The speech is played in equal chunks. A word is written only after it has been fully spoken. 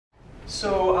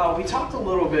So we talked a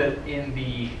little bit in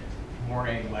the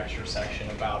morning lecture section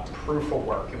about proof of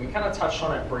work, and we kind of touched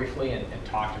on it briefly and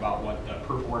talked about what the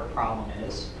proof of work problem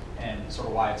is and sort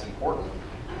of why it's important.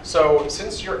 So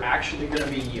since you're actually going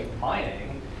to be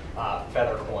mining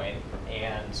Feathercoin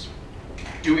and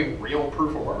doing real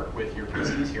proof of work with your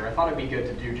PCs here, I thought it'd be good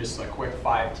to do just a quick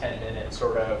 5-10 minute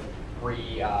sort of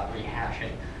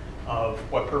rehashing of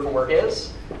what proof of work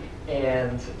is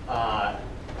and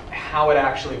how it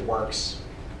actually works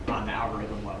on the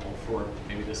algorithm level for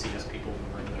maybe the CS people in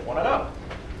the room that want to know.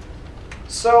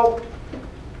 So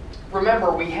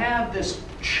remember, we have this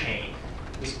chain,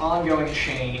 this ongoing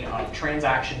chain of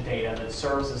transaction data that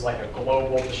serves as like a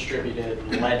global distributed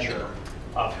ledger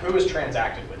of who is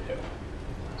transacted with who.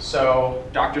 So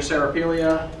Dr.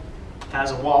 Sarapilia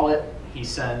has a wallet. He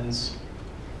sends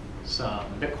some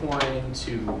Bitcoin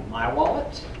to my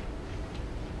wallet.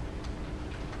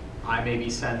 I maybe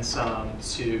send some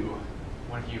to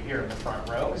one of you here in the front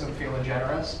row because I'm feeling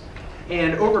generous.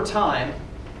 And over time,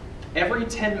 every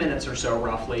 10 minutes or so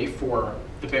roughly for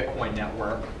the Bitcoin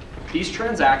network, these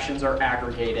transactions are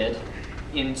aggregated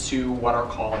into what are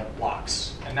called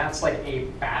blocks. And that's like a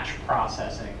batch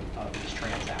processing of these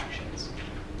transactions.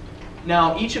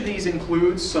 Now, each of these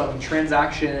includes some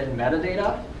transaction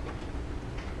metadata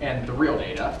and the real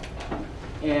data,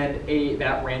 and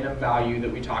that random value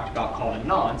that we talked about called a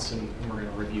nonce, and we're going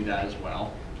to review that as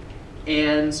well.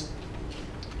 And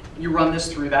you run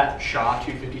this through that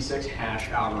SHA-256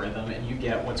 hash algorithm, and you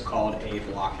get what's called a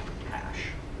block hash.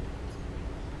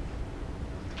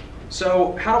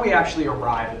 So how do we actually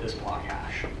arrive at this block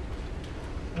hash?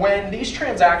 When these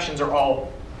transactions are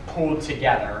all pulled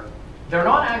together, they're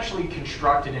not actually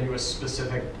constructed into a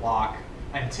specific block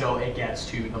until it gets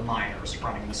to the miners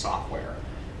running the software.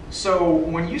 So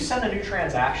when you send a new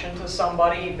transaction to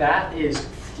somebody, that is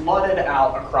flooded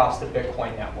out across the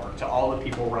Bitcoin network to all the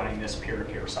people running this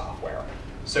peer-to-peer software.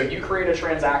 So you create a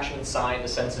transaction signed to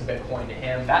send some Bitcoin to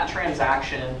him. That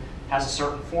transaction has a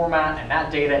certain format, and that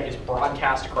data is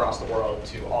broadcast across the world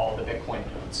to all the Bitcoin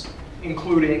nodes,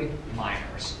 including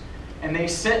miners. And they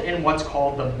sit in what's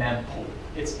called the mempool.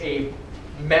 It's a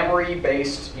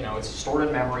memory-based, it's stored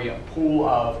in memory, a pool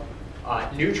of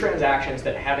new transactions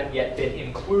that haven't yet been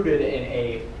included in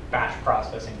a batch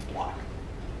processing block.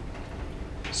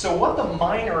 So what the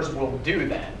miners will do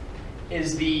then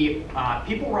is the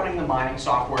people running the mining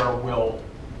software will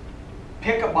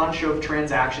pick a bunch of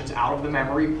transactions out of the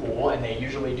memory pool, and they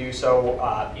usually do so,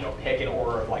 pick in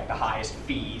order of like the highest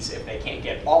fees if they can't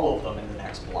get all of them in the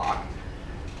next block.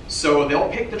 So they'll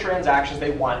pick the transactions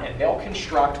they want, and they'll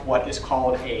construct what is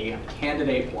called a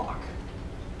candidate block.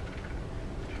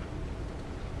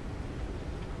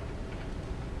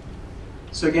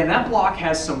 So again, that block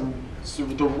has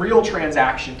the real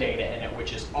transaction data in it,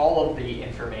 which is all of the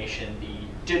information, the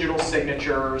digital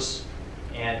signatures,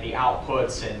 and the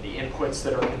outputs and the inputs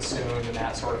that are consumed and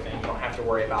that sort of thing. You don't have to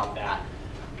worry about that.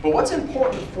 But what's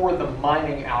important for the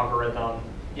mining algorithm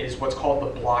is what's called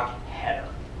the block header.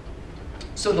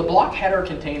 So the block header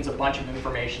contains a bunch of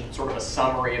information, sort of a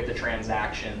summary of the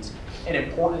transactions, and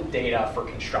important data for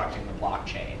constructing the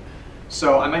blockchain.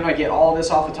 So I might not get all of this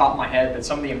off the top of my head, but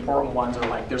some of the important ones are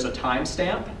like there's a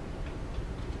timestamp.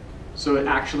 So it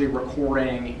actually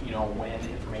recording, when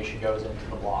information goes into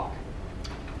the block.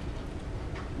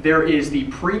 There is the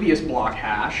previous block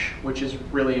hash, which is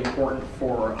really important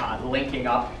for linking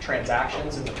up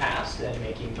transactions in the past and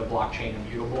making the blockchain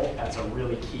immutable. That's a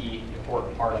really key,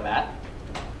 important part of that.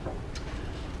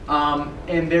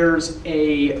 And there's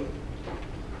a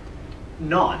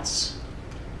nonce.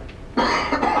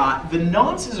 The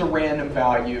nonce is a random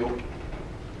value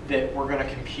that we're going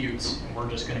to compute and we're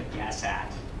just going to guess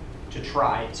at to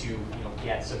try to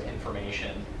get some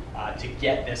information to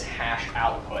get this hash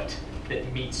output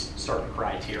that meets certain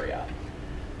criteria.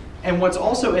 And what's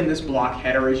also in this block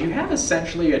header is you have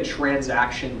essentially a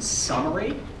transaction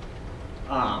summary.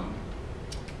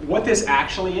 What this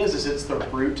actually is it's the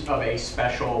root of a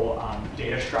special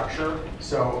data structure.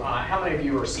 So how many of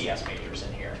you are CS majors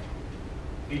in here?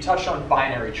 Have you touched on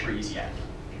binary trees yet?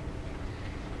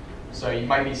 So you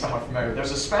might be somewhat familiar.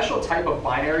 There's a special type of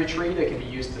binary tree that can be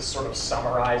used to sort of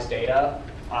summarize data.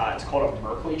 It's called a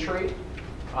Merkle tree.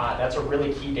 That's a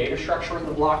really key data structure in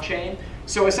the blockchain.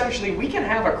 So essentially, we can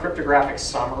have a cryptographic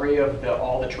summary of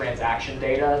all the transaction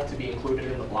data to be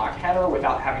included in the block header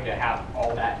without having to have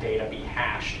all that data be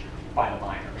hashed by the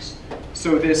miners.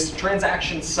 So this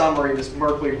transaction summary, this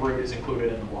Merkle root, is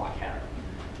included in the block header.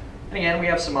 And again, we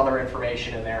have some other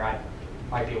information in there. I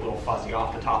might be a little fuzzy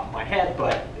off the top of my head,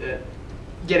 but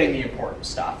getting the important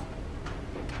stuff.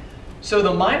 So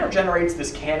the miner generates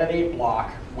this candidate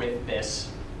block with this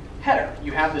header.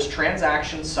 You have this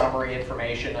transaction summary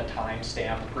information, a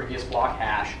timestamp, a previous block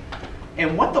hash.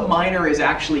 And what the miner is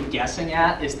actually guessing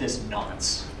at is this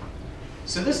nonce.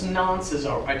 So this nonce is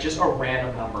just a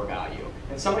random number value.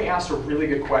 And somebody asked a really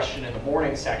good question in the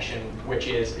morning section, which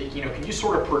is, can you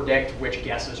sort of predict which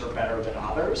guesses are better than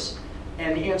others?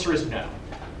 And the answer is no.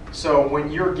 So when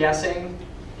you're guessing,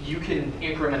 you can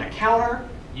increment a counter,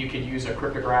 you can use a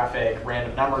cryptographic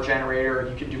random number generator,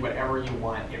 you can do whatever you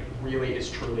want. It really is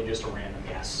truly just a random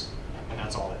guess, and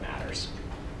that's all that matters.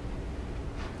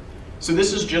 So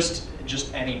this is just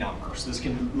any number. So this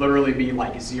can literally be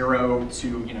like 0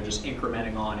 to just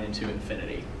incrementing on into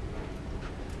infinity.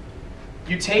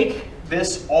 You take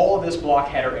all of this block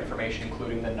header information,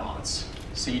 including the nonce.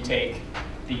 So you take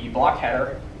the block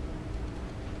header,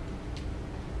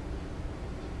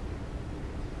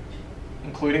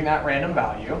 including that random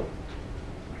value,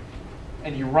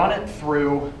 and you run it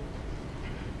through,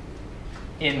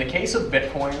 in the case of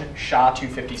Bitcoin,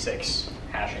 SHA-256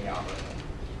 hashing algorithm.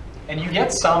 And you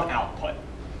get some output.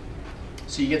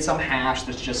 So you get some hash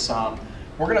that's just some.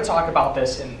 We're going to talk about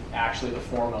this in actually the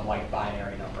form of like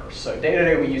binary numbers. So day to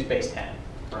day we use base 10,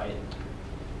 right?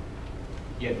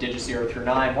 You have digits 0 through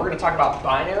 9. We're going to talk about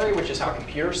binary, which is how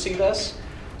computers see this.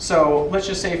 So let's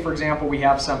just say, for example, we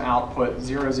have some output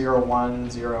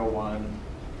 0010110.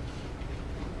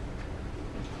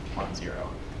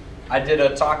 I did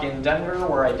a talk in Denver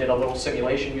where I did a little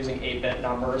simulation using 8-bit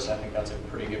numbers. I think that's a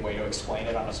pretty good way to explain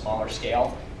it on a smaller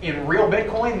scale. In real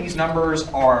Bitcoin, these numbers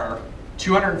are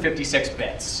 256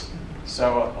 bits.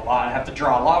 So I have to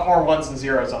draw a lot more ones and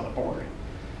zeros on the board.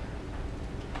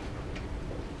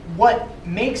 What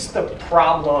makes the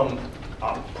problem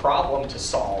a problem to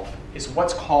solve is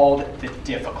what's called the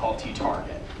difficulty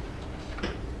target.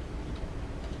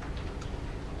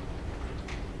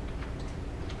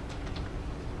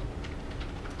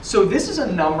 So this is a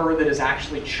number that is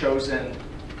actually chosen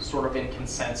sort of in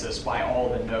consensus by all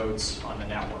the nodes on the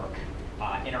network,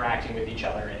 interacting with each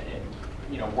other and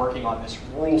working on this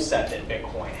rule set that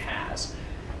Bitcoin has.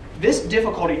 This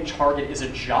difficulty target is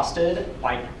adjusted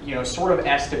by sort of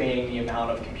estimating the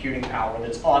amount of computing power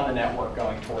that's on the network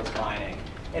going towards mining.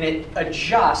 And it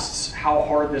adjusts how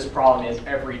hard this problem is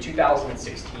every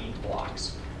 2016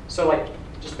 blocks. So like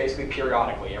just basically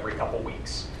periodically every couple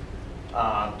weeks.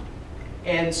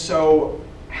 And so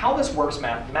how this works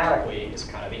mathematically is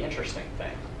kind of the interesting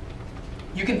thing.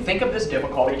 You can think of this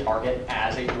difficulty target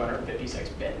as a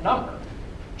 256-bit number,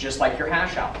 just like your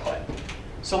hash output.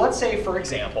 So let's say, for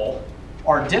example,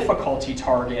 our difficulty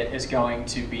target is going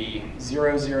to be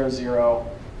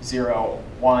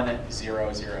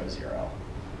 0000100.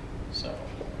 So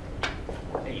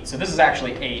 8. So this is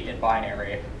actually 8 in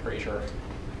binary, I'm pretty sure.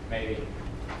 Maybe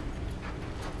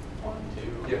 1,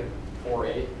 2, 4,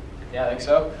 8. Yeah, I think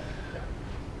so.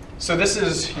 So this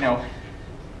is,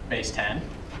 base 10.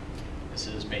 This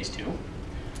is base 2.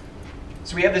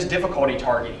 So we have this difficulty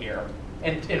target here.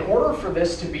 And in order for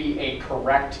this to be a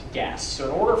correct guess, so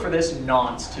in order for this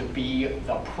nonce to be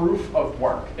the proof of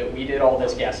work that we did all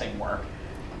this guessing work,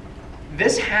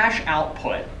 this hash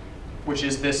output, which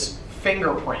is this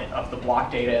fingerprint of the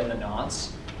block data in the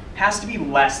nonce, has to be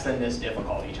less than this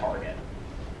difficulty target.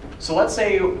 So let's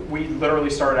say we literally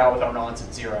started out with our nonce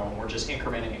at 0 and we're just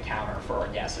incrementing a counter for our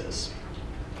guesses.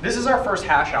 This is our first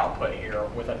hash output here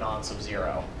with a nonce of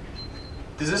 0.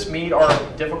 Does this meet our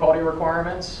difficulty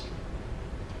requirements?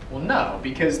 Well, no,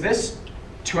 because this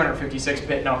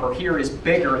 256-bit number here is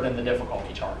bigger than the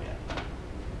difficulty target.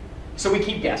 So we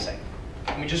keep guessing.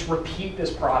 And we just repeat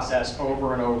this process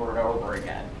over and over and over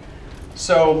again.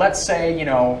 So let's say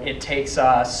it takes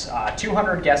us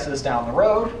 200 guesses down the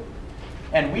road,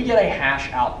 and we get a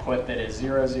hash output that is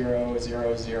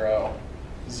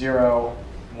 000000111.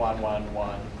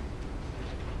 I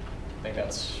think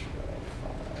that's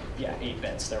 8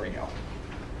 bits. There we go.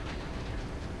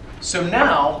 So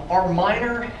now our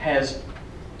miner has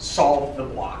solved the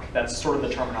block. That's sort of the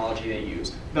terminology they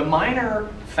use. The miner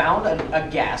found a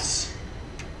guess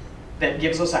that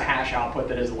gives us a hash output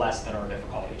that is less than our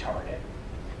difficulty target.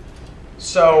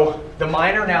 So the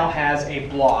miner now has a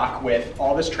block with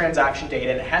all this transaction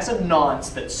data, and it has a nonce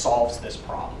that solves this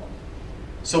problem.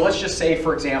 So let's just say,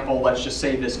 for example, let's just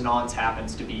say this nonce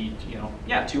happens to be,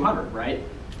 200, right?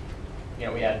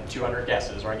 We had 200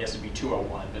 guesses, or I guess it'd be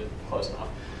 201, but close enough.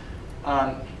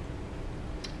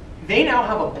 They now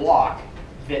have a block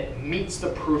that meets the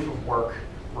proof of work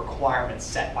requirements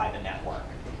set by the network.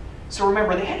 So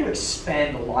remember, they had to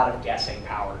expend a lot of guessing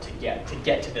power to get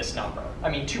to this number. I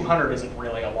mean, 200 isn't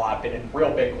really a lot, but in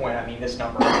real Bitcoin, I mean, this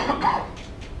number would be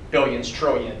billions,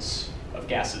 trillions of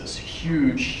guesses.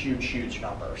 Huge, huge, huge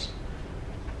numbers.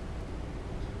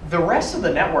 the rest of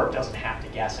the network doesn't have to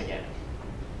guess again.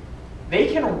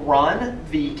 They can run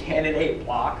the candidate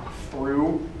block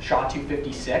through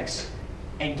SHA-256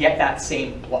 and get that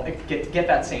same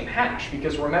hash,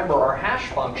 because remember, our hash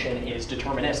function is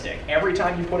deterministic. Every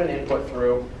time you put an input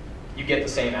through, you get the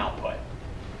same output.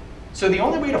 So the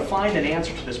only way to find an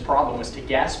answer to this problem is to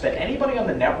guess, but anybody on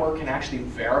the network can actually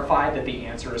verify that the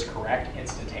answer is correct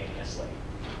instantaneously.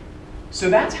 So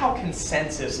that's how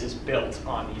consensus is built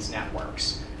on these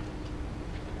networks.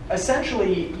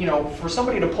 Essentially, for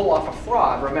somebody to pull off a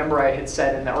fraud, remember I had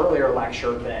said in the earlier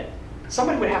lecture that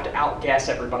somebody would have to outguess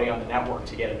everybody on the network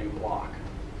to get a new block.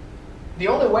 The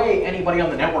only way anybody on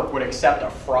the network would accept a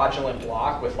fraudulent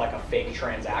block with like a fake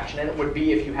transaction in it would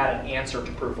be if you had an answer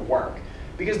to proof of work.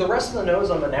 Because the rest of the nodes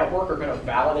on the network are going to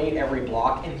validate every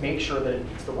block and make sure that it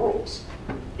meets the rules.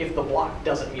 If the block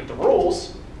doesn't meet the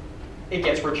rules, it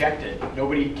gets rejected.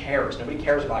 Nobody cares. Nobody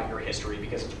cares about your history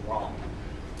because it's wrong.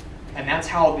 And that's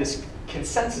how this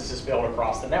consensus is built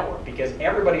across the network, because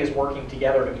everybody is working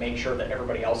together to make sure that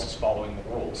everybody else is following the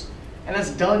rules. And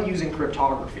that's done using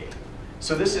cryptography.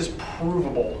 So this is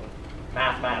provable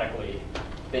mathematically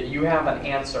that you have an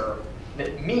answer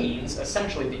that means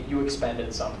essentially that you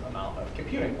expended some amount of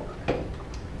computing work.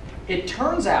 It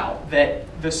turns out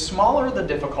that the smaller the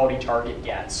difficulty target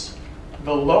gets,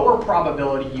 the lower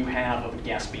probability you have of a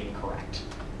guess being correct.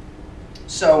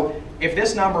 So if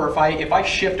this number, if I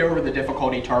shift over the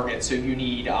difficulty target, so you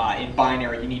need, in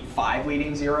binary, you need 5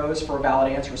 leading zeros for a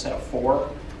valid answer instead of 4,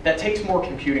 that takes more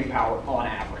computing power on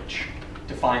average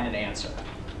to find an answer.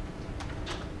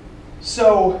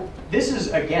 So this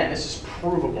is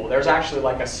provable. There's actually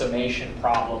like a summation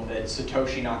problem that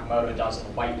Satoshi Nakamoto does in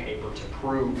the white paper to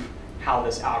prove how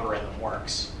this algorithm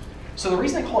works. So the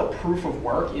reason they call it proof of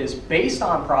work is based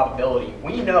on probability.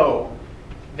 We know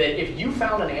that if you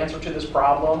found an answer to this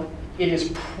problem, it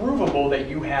is provable that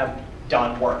you have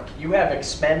done work. You have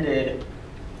expended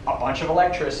a bunch of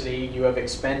electricity, you have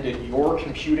expended your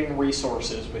computing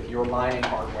resources with your mining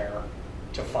hardware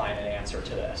to find an answer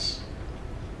to this.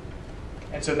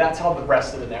 And so that's how the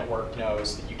rest of the network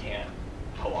knows that you can't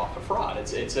pull off a fraud.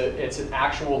 It's an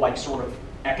actual like sort of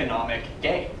economic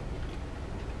game.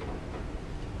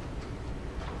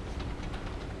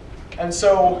 And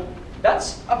so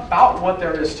that's about what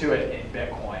there is to it in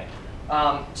Bitcoin.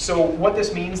 So what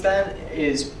this means then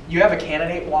is you have a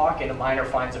candidate block and a miner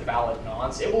finds a valid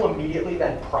nonce. It will immediately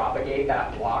then propagate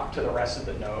that block to the rest of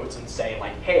the nodes and say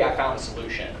like, hey, I found a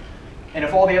solution. And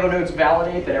if all the other nodes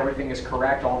validate that everything is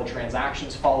correct, all the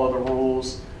transactions follow the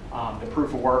rules, the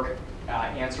proof of work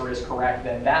answer is correct,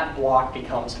 then that block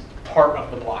becomes part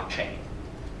of the blockchain.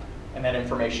 And that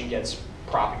information gets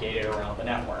propagated around the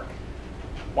network.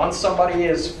 Once somebody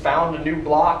has found a new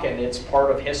block and it's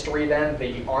part of history, then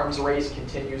the arms race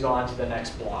continues on to the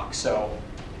next block. So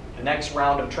the next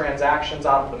round of transactions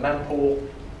out of the mempool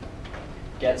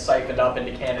gets siphoned up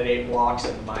into candidate blocks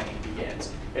and the mining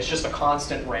begins. It's just a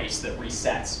constant race that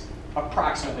resets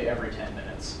approximately every 10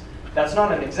 minutes. That's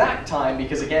not an exact time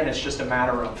because, again, it's just a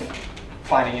matter of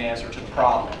finding an answer to the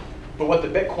problem. But what the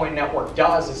Bitcoin network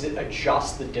does is it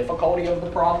adjusts the difficulty of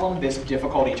the problem, this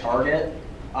difficulty target,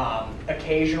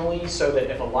 occasionally, so that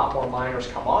if a lot more miners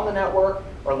come on the network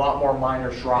or a lot more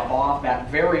miners drop off, that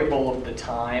variable of the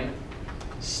time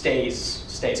stays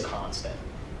constant.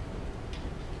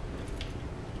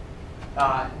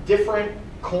 Different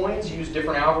coins use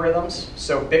different algorithms.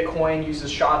 So Bitcoin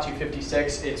uses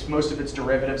SHA-256. Most of its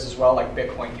derivatives as well, like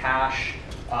Bitcoin Cash,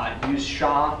 use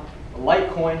SHA.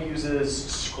 Litecoin uses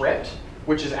script,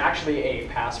 which is actually a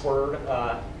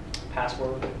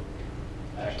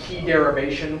key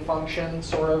derivation function,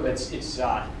 sort of. It's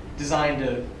designed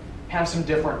to have some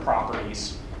different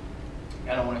properties.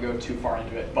 I don't want to go too far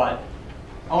into it, but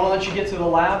I want to let you get to the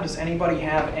lab. Does anybody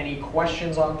have any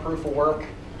questions on proof of work?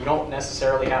 You don't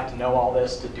necessarily have to know all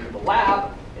this to do the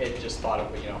lab. We thought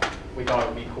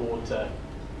it would be cool to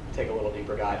take a little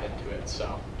deeper dive into it.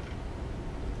 So,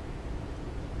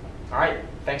 all right,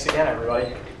 thanks again,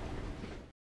 everybody.